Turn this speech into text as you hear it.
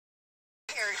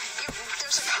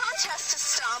there's a contest to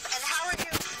stomp, and how are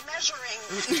you measuring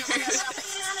doing a stomping?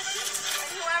 And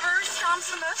whoever stomps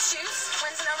the most shoes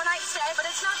wins an overnight stay, but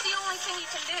it's not the only thing you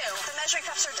can do. The measuring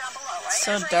cups are down below, right?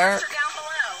 So Measuring dark. cups are down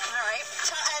below. All right.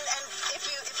 And if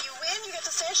you win, you get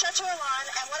to stay at Chateau Elan.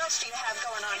 And what else do you have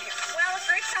going on here? Well, if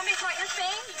Grape tell me what you're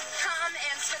saying, you can come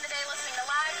and spend the day listening to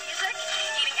live music,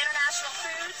 eating international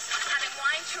foods, having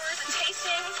wine tours and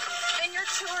tastings, vineyard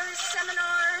tours,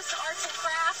 seminars, arts and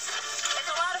crafts. It's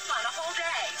a lot of fun, a whole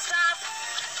day. Stop.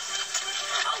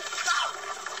 Oh, stop.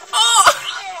 Oh!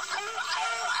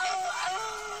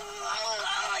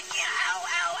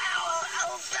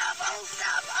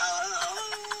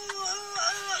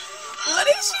 What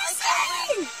is she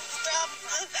saying?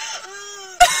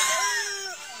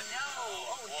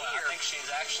 I think she's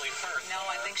actually hurt. No,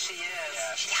 I think she is.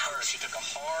 Yeah, she's hurt. She took a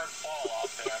hard fall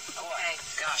off there. Okay.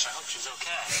 Gosh, I hope she's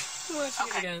okay. Watch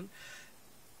it again.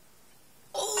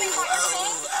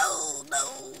 Oh, no.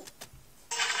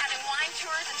 Having wine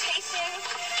tours and tastings,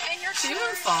 vineyard She tours,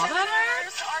 didn't fall that hard?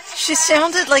 seminars, arts and She crafts.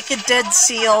 sounded like a dead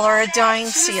seal or a dying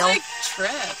She seal. was like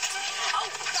tripped.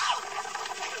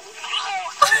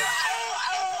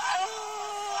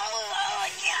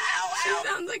 She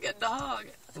sounds like a dog.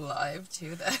 Live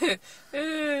too.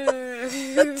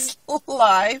 It's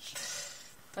live.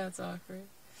 That's awkward.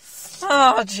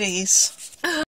 Oh, jeez.